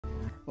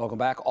Welcome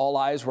back. All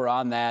eyes were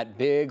on that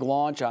big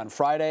launch on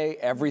Friday.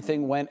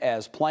 Everything went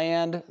as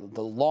planned.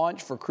 The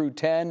launch for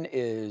Crew-10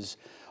 is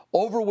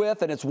over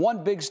with, and it's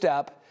one big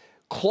step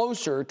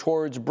closer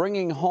towards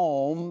bringing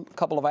home a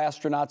couple of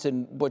astronauts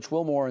in Butch,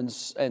 Wilmore and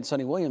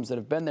Suni Williams that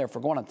have been there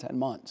for going on 10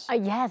 months.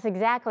 Yes,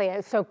 exactly.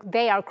 So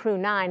they are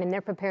Crew-9, and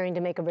they're preparing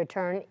to make a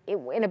return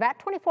in about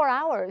 24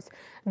 hours.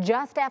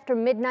 Just after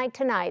midnight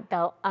tonight,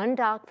 they'll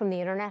undock from the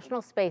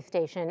International Space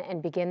Station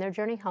and begin their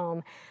journey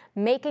home,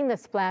 making the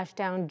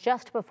splashdown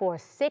just before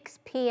 6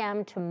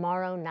 p.m.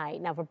 tomorrow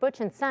night. Now, for Butch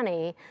and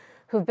Suni,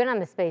 who've been on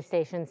the space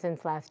station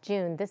since last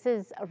June, this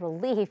is a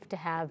relief to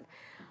have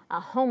a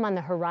home on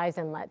the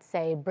horizon, let's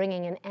say,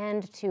 bringing an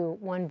end to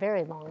one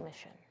very long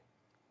mission.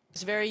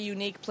 It's a very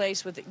unique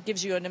place it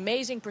gives you an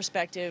amazing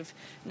perspective,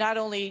 not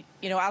only,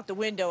 out the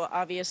window,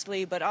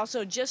 obviously, but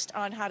also just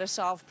on how to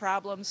solve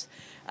problems.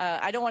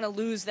 I don't want to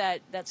lose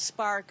that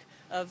spark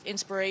of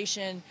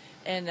inspiration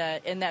and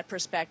that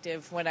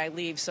perspective when I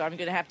leave, so I'm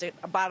going to have to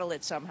bottle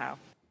it somehow.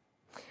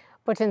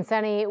 Butch and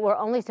Suni were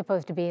only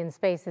supposed to be in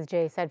space, as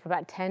Jay said, for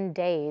about 10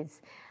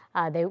 days.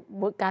 They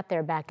got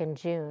there back in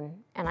June,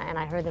 and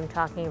I heard them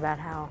talking about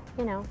how,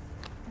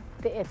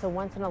 it's a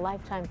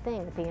once-in-a-lifetime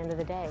thing at the end of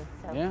the day,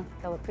 so yeah,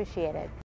 they'll appreciate it.